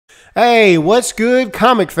Hey, what's good,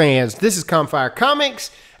 comic fans? This is Comfire Comics,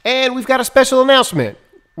 and we've got a special announcement.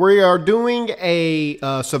 We are doing a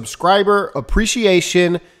subscriber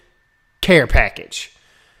appreciation care package.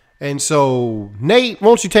 And so, Nate, why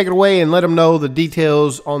don't you take it away and let them know the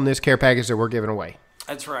details on this care package that we're giving away?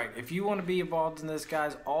 That's right. If you want to be involved in this,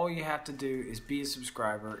 guys, all you have to do is be a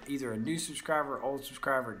subscriber. Either a new subscriber or old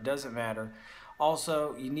subscriber, it doesn't matter.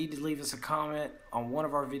 Also, you need to leave us a comment on one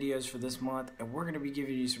of our videos for this month, and we're going to be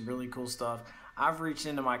giving you some really cool stuff. I've reached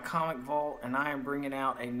into my comic vault, and I am bringing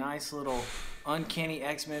out a nice little Uncanny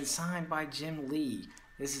X-Men signed by Jim Lee.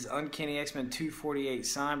 This is Uncanny X-Men 248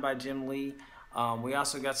 signed by Jim Lee. We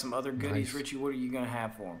also got some other goodies. Nice. Richie, what are you going to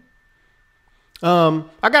have for them?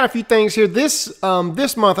 I got a few things here. This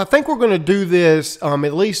month, I think we're going to do this at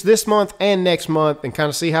least this month and next month and kind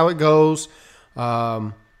of see how it goes.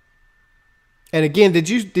 And again, did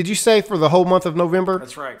you say for the whole month of November?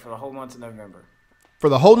 That's right, for the whole month of November. For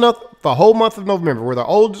the whole month of November, whether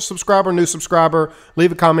old subscriber, new subscriber,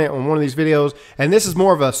 leave a comment on one of these videos. And this is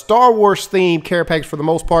more of a Star Wars themed care package for the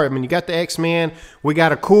most part. I mean, you got the X-Men. We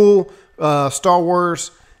got a cool Star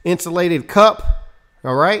Wars insulated cup.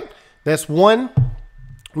 All right, that's one.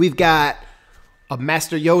 We've got a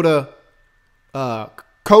Master Yoda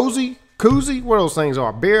koozie. What those things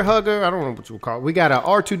are? Bear hugger? I don't know what you would call it. We got a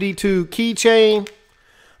R2-D2 keychain.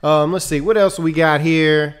 Let's see. What else we got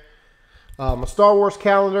here? A Star Wars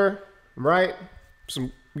calendar, right?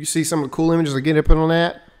 You see some of the cool images I get up on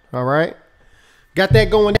that. All right. Got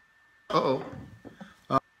that going. Uh-oh.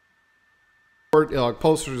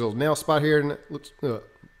 Posters, little nail spot here. Let's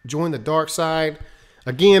join the dark side.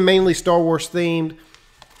 Again, mainly Star Wars themed.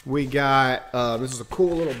 We got, this is a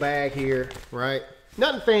cool little bag here, right?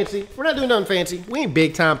 Nothing fancy. We're not doing nothing fancy. We ain't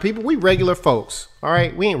big time people. We regular folks. All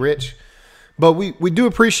right. We ain't rich. But we do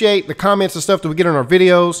appreciate the comments and stuff that we get on our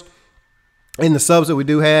videos and the subs that we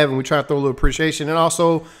do have. And we try to throw a little appreciation. And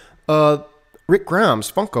also Rick Grimes,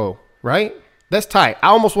 Funko, right? That's tight. I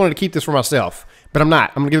almost wanted to keep this for myself, but I'm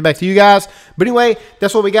not. I'm going to give it back to you guys. But anyway,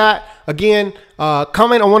 that's what we got. Again,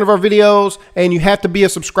 comment on one of our videos, and you have to be a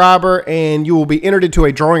subscriber, and you will be entered into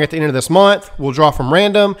a drawing at the end of this month. We'll draw from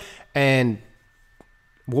random, and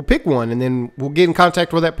we'll pick one, and then we'll get in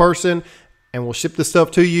contact with that person, and we'll ship the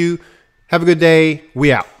stuff to you. Have a good day.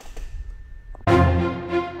 We out.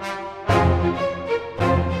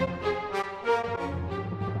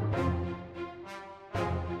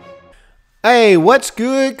 Hey, what's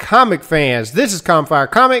good, comic fans? This is Comfire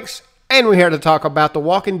Comics, and we're here to talk about The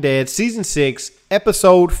Walking Dead Season 6,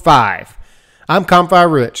 Episode 5. I'm Comfire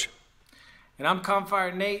Rich. And I'm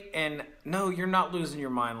Comfire Nate, and no, you're not losing your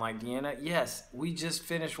mind like Deanna. Yes, we just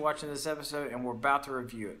finished watching this episode, and we're about to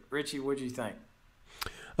review it. Richie, what'd you think?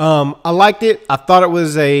 I liked it. I thought it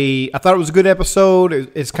was a good episode.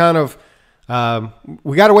 It's kind of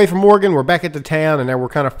we got away from Morgan. We're back at the town, and now we're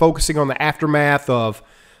kind of focusing on the aftermath of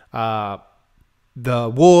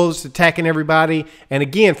the wolves attacking everybody. And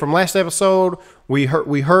again, from last episode, we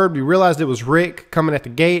realized it was Rick coming at the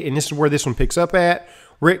gate, and this is where this one picks up at.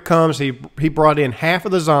 Rick comes. He brought in half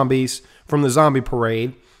of the zombies from the zombie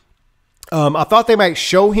parade. I thought they might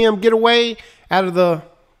show him get away out of the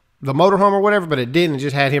motorhome or whatever, but it didn't. It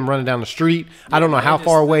just had him running down the street. Yeah, I don't know how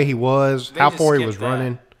far away he was, how far he was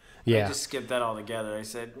running. Yeah, they just skipped that altogether. They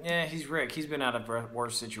said, "Yeah, he's Rick. He's been out of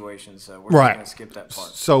worse situations, so we're just gonna skip that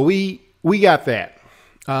part." So we got that.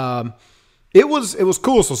 It was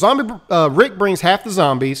cool. So Rick brings half the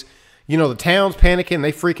zombies. You know, the town's panicking,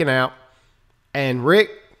 they freaking out, and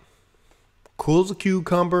Rick cools a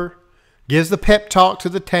cucumber, gives the pep talk to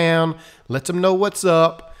the town, lets them know what's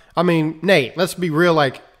up. I mean, Nate, let's be real.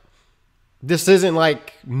 Like, this isn't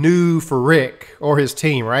like new for Rick or his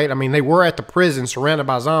team, right? I mean, they were at the prison surrounded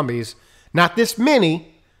by zombies. Not this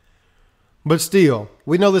many, but still,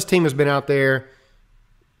 we know this team has been out there.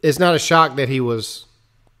 It's not a shock that he was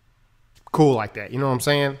cool like that. You know what I'm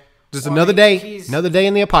saying? Just another day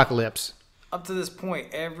in the apocalypse. Up to this point,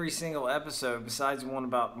 every single episode, besides the one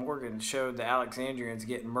about Morgan, showed the Alexandrians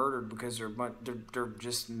getting murdered because they're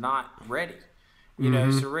just not ready. You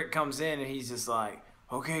know, so Rick comes in and he's just like,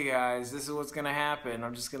 "Okay, guys, this is what's going to happen.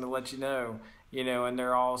 I'm just going to let you know." You know, and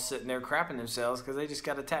they're all sitting there crapping themselves because they just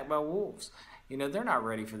got attacked by wolves. You know, they're not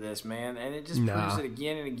ready for this, man. And it just proves it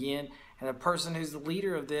again and again. And the person who's the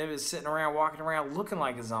leader of them is sitting around, walking around, looking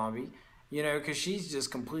like a zombie, you know, because she's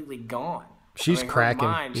just completely gone. She's cracking.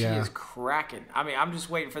 Her mind, she is cracking. I mean, I'm just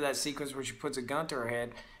waiting for that sequence where she puts a gun to her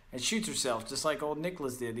head and shoots herself, just like old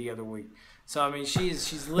Nicholas did the other week. So, I mean,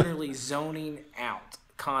 she's literally zoning out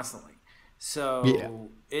constantly. So,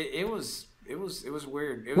 it was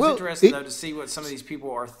weird. It was interesting, though, to see what some of these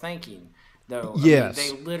people are thinking, though. Yes. I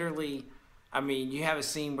mean, they literally I mean, you have a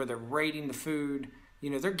scene where they're raiding the food. You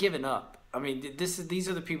know, they're giving up. I mean, these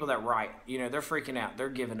are the people that write. You know, they're freaking out. They're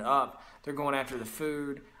giving up. They're going after the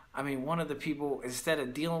food. I mean, one of the people, instead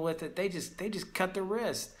of dealing with it, they just cut their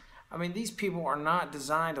wrist. I mean, these people are not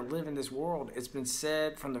designed to live in this world. It's been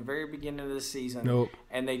said from the very beginning of the season. Nope.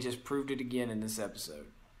 And they just proved it again in this episode.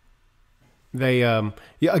 They yeah,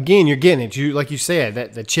 again, you're getting it. You like you said,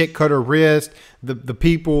 that the chick cut her wrist, the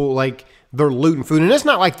people like they're looting food. And it's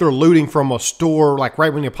not like they're looting from a store like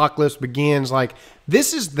right when the apocalypse begins. Like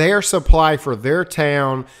this is their supply for their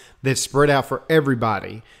town that's spread out for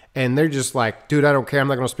everybody. And they're just like, dude, I don't care. I'm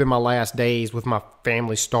not going to spend my last days with my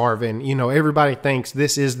family starving. You know, everybody thinks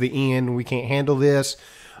this is the end. We can't handle this.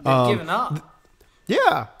 They've given up.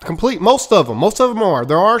 Yeah, complete. Most of them are.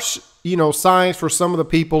 There are, you know, signs for some of the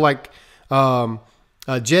people like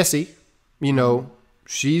Jessie. You know,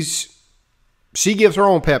 she gives her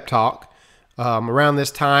own pep talk around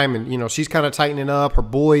this time, and you know she's kind of tightening up. Her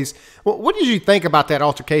boys. What did you think about that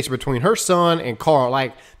altercation between her son and Carl?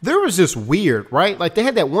 Like there was this weird, right? Like they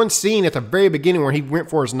had that one scene at the very beginning where he went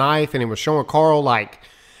for his knife and he was showing Carl like,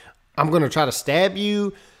 "I'm going to try to stab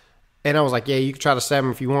you." And I was like, yeah, you can try to stab him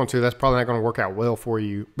if you want to. That's probably not going to work out well for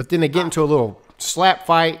you. But then they get into a little slap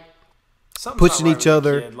fight, pushing each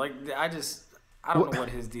other. Like I don't know what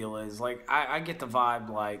his deal is. Like I get the vibe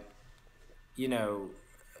like, you know,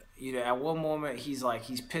 at one moment he's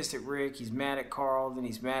pissed at Rick, he's mad at Carl, then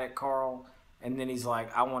he's mad at Carl, and then he's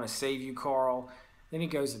like, I want to save you, Carl. Then he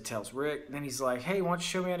goes and tells Rick. Then he's like, hey, why don't you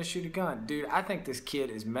show me how to shoot a gun? Dude, I think this kid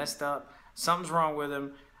is messed up. Something's wrong with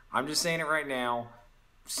him. I'm just saying it right now.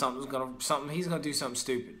 He's gonna do something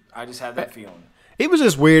stupid. I just have that feeling. It was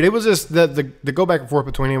just weird. It was just the go back and forth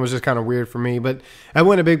between him was just kind of weird for me. But I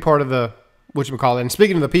went a big part of the whatchamacallit. And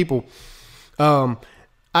speaking of the people,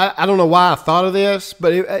 I don't know why I thought of this,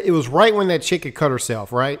 but it was right when that chick had cut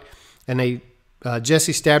herself, right? And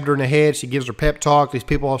Jessie stabbed her in the head. She gives her pep talk. These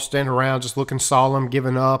people all standing around just looking solemn,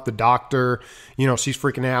 giving up. The doctor, you know, she's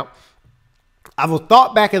freaking out. I've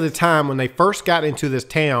thought back at the time when they first got into this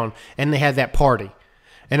town and they had that party.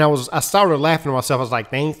 And I started laughing to myself. I was like,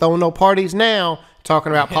 they ain't throwing no parties now,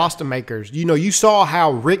 talking about pasta makers. You know, you saw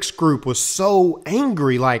how Rick's group was so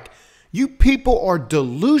angry. Like, you people are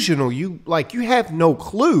delusional. You have no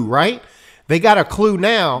clue, right? They got a clue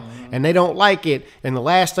now, and they don't like it. And the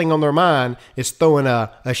last thing on their mind is throwing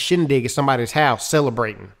a shindig at somebody's house,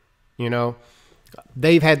 celebrating, you know?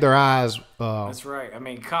 They've had their eyes That's right. I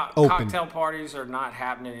mean, cocktail parties are not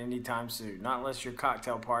happening anytime soon. Not unless your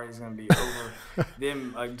cocktail party is going to be over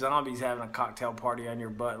them zombies having a cocktail party on your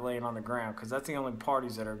butt laying on the ground, because that's the only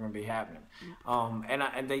parties that are going to be happening.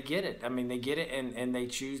 And they get it. I mean, they get it, and they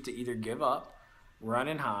choose to either give up, run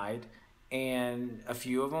and hide, and a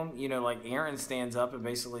few of them, you know, like Aaron stands up and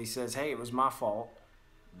basically says, hey, it was my fault.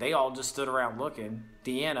 They all just stood around looking.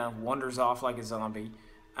 Deanna wanders off like a zombie.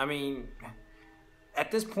 I mean, at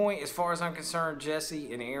this point, as far as I'm concerned,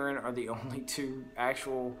 Jessie and Aaron are the only two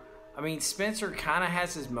actual... I mean, Spencer kind of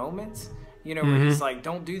has his moments, you know, where he's like,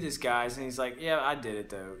 don't do this, guys. And he's like, yeah, I did it,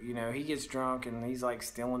 though. You know, he gets drunk and he's, like,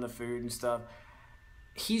 stealing the food and stuff.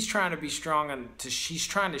 He's trying to be strong, and he's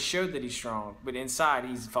trying to show that he's strong, but inside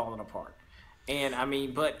he's falling apart. And, I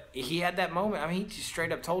mean, but he had that moment. I mean, he just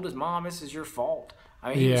straight up told his mom, this is your fault.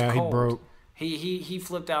 I mean, he was cold. He broke. He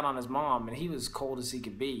flipped out on his mom, and he was cold as he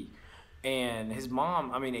could be. And his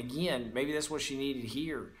mom, I mean, again, maybe that's what she needed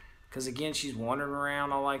here. Because, again, she's wandering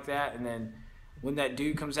around all like that. And then when that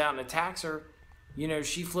dude comes out and attacks her, you know,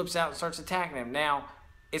 she flips out and starts attacking him. Now,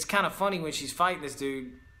 it's kind of funny when she's fighting this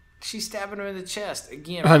dude. She's stabbing him in the chest.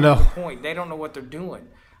 Again, I know. The point. They don't know what they're doing.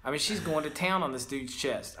 I mean, she's going to town on this dude's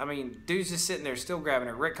chest. I mean, dude's just sitting there still grabbing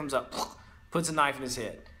her. Rick comes up, puts a knife in his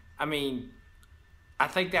head. I mean, I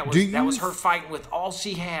think that was her fighting with all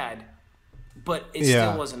she had. But it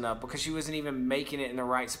still wasn't enough because she wasn't even making it in the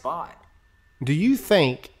right spot. Do you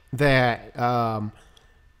think that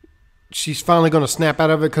she's finally going to snap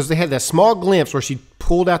out of it? Because they had that small glimpse where she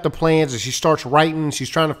pulled out the plans and she starts writing. She's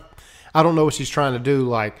trying to, I don't know what she's trying to do,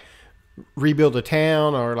 like rebuild a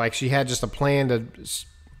town, or like she had just a plan to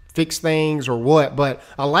fix things or what. But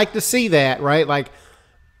I like to see that, right? Like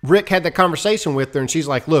Rick had that conversation with her and she's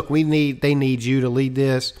like, look, they need you to lead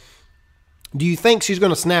this. Do you think she's going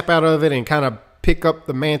to snap out of it and kind of pick up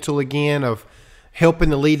the mantle again of helping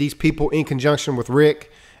to lead these people in conjunction with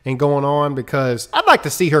Rick and going on? Because I'd like to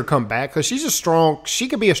see her come back, because she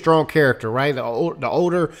could be a strong character, right? The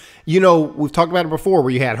older, you know, we've talked about it before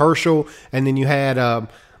where you had Herschel and then you had,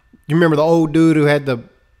 you remember the old dude who had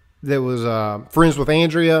that was friends with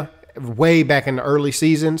Andrea way back in the early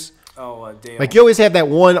seasons? Oh, Dale. Like you always have that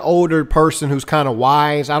one older person who's kind of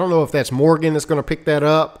wise. I don't know if that's Morgan that's going to pick that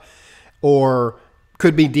up. or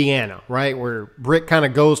could be Deanna, right? Where Brick kind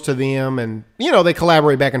of goes to them and, they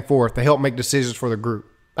collaborate back and forth to help make decisions for the group.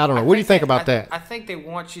 I don't know. What do you think about that? I think they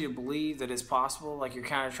want you to believe that it's possible. Like you're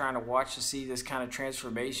kind of trying to watch to see this kind of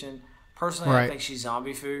transformation. Personally, Right. I think she's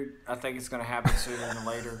zombie food. I think it's going to happen sooner than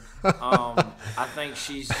later. I think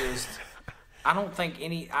she's just. I don't think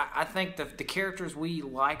any. I think the characters we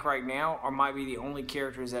like right now might be the only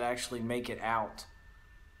characters that actually make it out,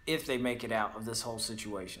 if they make it out of this whole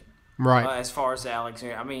situation. Right. As far as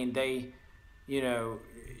Alexander, I mean,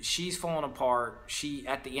 she's falling apart. She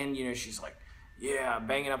at the end, she's like, yeah,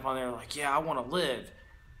 banging up on there, like, yeah, I want to live,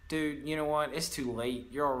 dude. You know what? It's too late.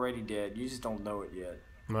 You're already dead. You just don't know it yet.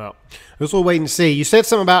 Well, this we'll wait and see. You said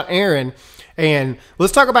something about Aaron, and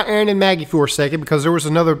let's talk about Aaron and Maggie for a second because there was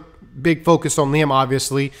another big focus on them,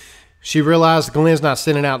 obviously. She realized Glenn's not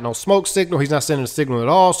sending out no smoke signal. He's not sending a signal at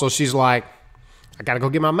all, so she's like, I got to go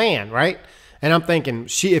get my man, right? And I'm thinking,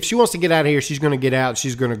 if she wants to get out of here, she's going to get out.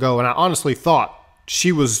 She's going to go. And I honestly thought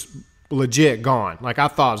she was legit gone. Like, I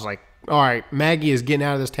thought, I was like, all right, Maggie is getting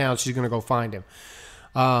out of this town. She's going to go find him.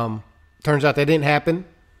 Turns out that didn't happen.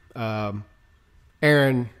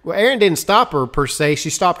 Aaron didn't stop her, per se.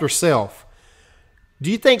 She stopped herself.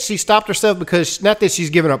 Do you think she stopped herself because, not that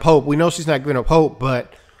she's giving up hope. We know she's not giving up hope,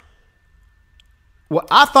 but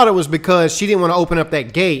I thought it was because she didn't want to open up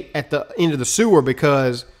that gate at the end of the sewer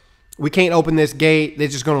because we can't open this gate. They're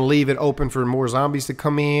just going to leave it open for more zombies to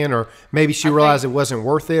come in, or maybe she realized it wasn't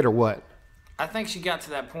worth it, or what? I think she got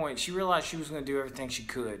to that point. She realized she was going to do everything she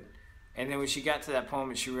could. And then when she got to that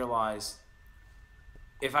moment, she realized,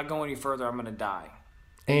 if I go any further, I'm going to die.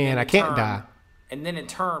 And I can't die. And then in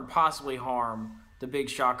turn, possibly harm the big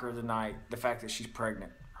shocker of the night, the fact that she's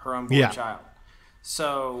pregnant, her unborn child.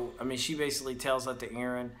 So, I mean, she basically tells that to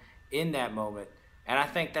Aaron in that moment. And I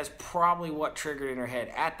think that's probably what triggered in her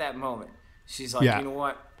head at that moment. She's like, you know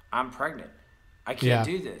what? I'm pregnant. I can't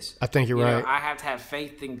do this. I think you're right. I have to have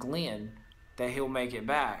faith in Glenn that he'll make it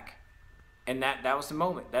back. And that was the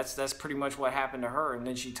moment. That's pretty much what happened to her. And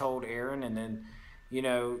then she told Aaron, and then,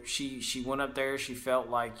 she went up there. She felt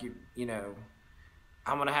like,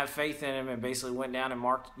 I'm going to have faith in him, and basically went down and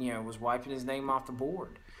marked, was wiping his name off the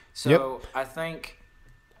board. So I think,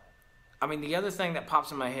 the other thing that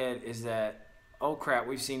pops in my head is that, oh crap,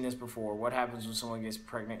 we've seen this before. What happens when someone gets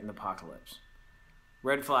pregnant in the apocalypse?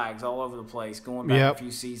 Red flags all over the place, going back a few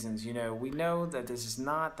seasons. We know that this is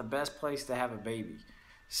not the best place to have a baby.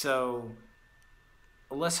 So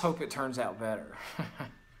let's hope it turns out better.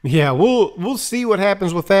 Yeah, we'll see what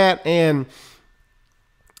happens with that. And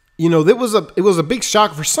it was a big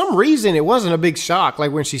shock. For some reason, it wasn't a big shock.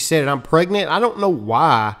 Like when she said it, I'm pregnant. I don't know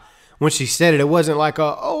why. When she said it wasn't like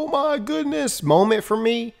a, oh my goodness moment for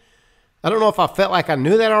me. I don't know if I felt like I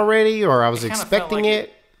knew that already or I was expecting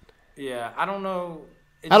it. Yeah, I don't know.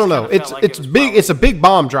 I don't know. It's big. It's a big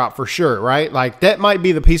bomb drop for sure, right? Like that might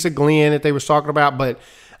be the piece of Glenn that they was talking about. But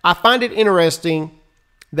I find it interesting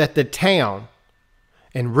that the town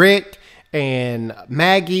and Rick and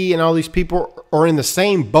Maggie and all these people are in the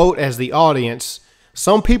same boat as the audience.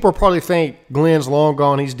 Some people probably think Glenn's long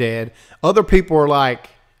gone, he's dead. Other people are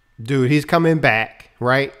like, dude, he's coming back,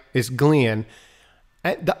 right? It's Glenn.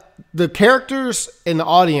 The characters in the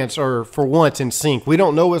audience are, for once, in sync. We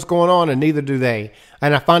don't know what's going on, and neither do they.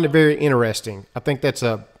 And I find it very interesting. I think that's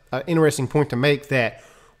an interesting point to make, that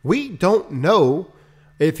we don't know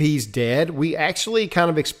if he's dead. We actually kind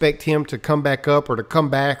of expect him to come back up or to come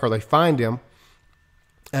back, or they find him.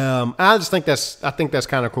 I think that's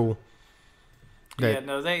kind of cool. Yeah,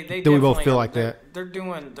 no, they we both feel like that.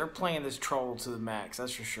 They're playing this troll to the max.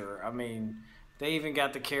 That's for sure. I mean, they even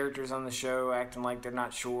got the characters on the show acting like they're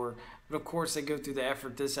not sure. But of course, they go through the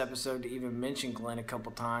effort this episode to even mention Glenn a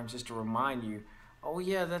couple times just to remind you. Oh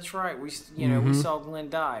yeah, that's right. We saw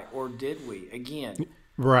Glenn die, or did we? Again,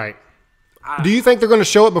 right. Do you think they're going to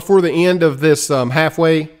show it before the end of this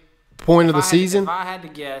halfway point of the season? If I had to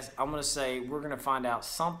guess, I'm going to say we're going to find out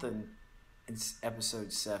something in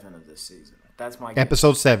episode 7 of this season. That's my guess.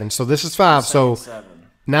 Episode 7. So this is 5. So 7.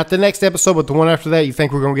 Not the next episode, but the one after that. You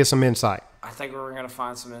think we're going to get some insight? I think we're going to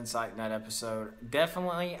find some insight in that episode.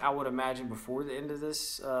 Definitely, I would imagine before the end of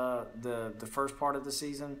this, the first part of the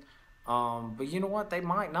season. But you know what? They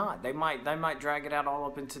might not. They might drag it out all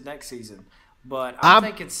up into next season. But I'm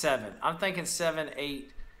thinking 7. I'm thinking 7,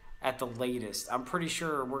 8 at the latest. I'm pretty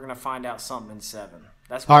sure we're going to find out something in 7.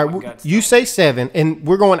 That's what my gut's you say 7, and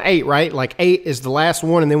we're going 8, right? Like 8 is the last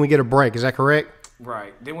one, and then we get a break. Is that correct?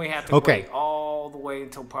 Right. Then we have to wait all the way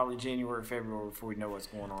until probably January, February before we know what's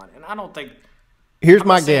going on. And I don't think. Here's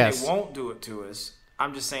my guess. They won't do it to us.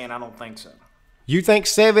 I'm just saying I don't think so. You think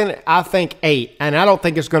 7? I think 8, and I don't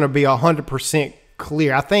think it's going to be 100%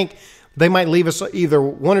 clear. I think they might leave us either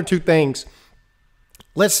one or two things.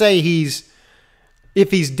 Let's say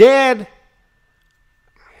if he's dead,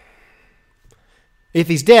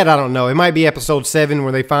 I don't know. It might be episode 7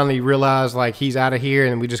 where they finally realize like he's out of here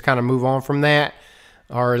and we just kind of move on from that,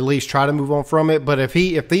 or at least try to move on from it. But if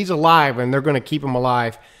he's alive and they're going to keep him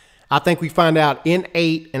alive, I think we find out in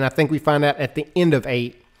 8, and I think we find out at the end of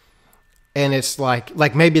 8. And it's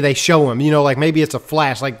like maybe they show him, like maybe it's a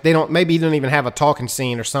flash. Like maybe he don't even have a talking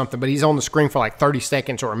scene or something, but he's on the screen for like 30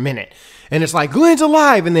 seconds or a minute. And it's like, Glenn's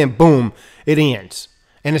alive. And then boom, it ends.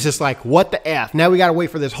 And it's just like, what the F? Now we got to wait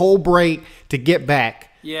for this whole break to get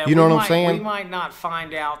back. Yeah, you know what I'm saying? We might not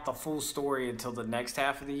find out the full story until the next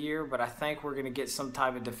half of the year, but I think we're going to get some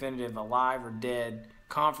type of definitive alive or dead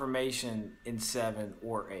confirmation in 7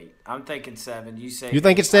 or 8. I'm thinking 7. You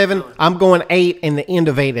think it's 7? I'm going 8 and the end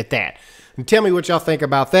of 8 at that. And tell me what y'all think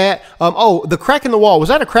about that. The crack in the wall, was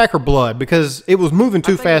that a crack or blood? Because it was moving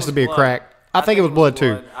too fast to be a crack. I think it was blood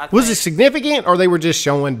too. Was it significant, or they were just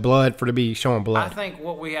showing blood for to be showing blood? I think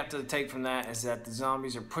what we have to take from that is that the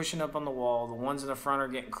zombies are pushing up on the wall. The ones in the front are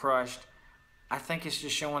getting crushed. I think it's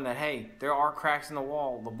just showing that, hey, there are cracks in the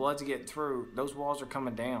wall. The blood's getting through. Those walls are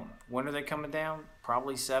coming down. When are they coming down?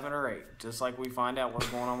 Probably 7 or 8, just like we find out what's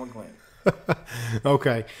going on with Glenn.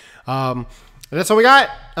 Okay. That's all we got.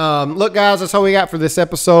 Look, guys, that's all we got for this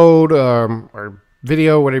episode or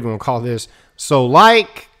video, whatever you want to call this. So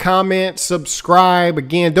like, comment, subscribe.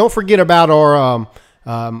 Again, don't forget about our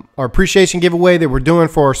appreciation giveaway that we're doing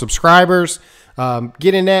for our subscribers.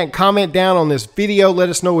 Get in that and comment down on this video. Let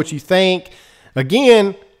us know what you think.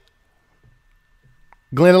 Again,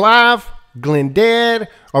 Glenn alive? Glenn dead?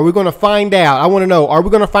 Are we going to find out? I want to know. Are we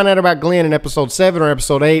going to find out about Glenn in episode 7 or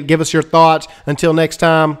episode 8? Give us your thoughts. Until next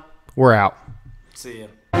time, we're out. See ya.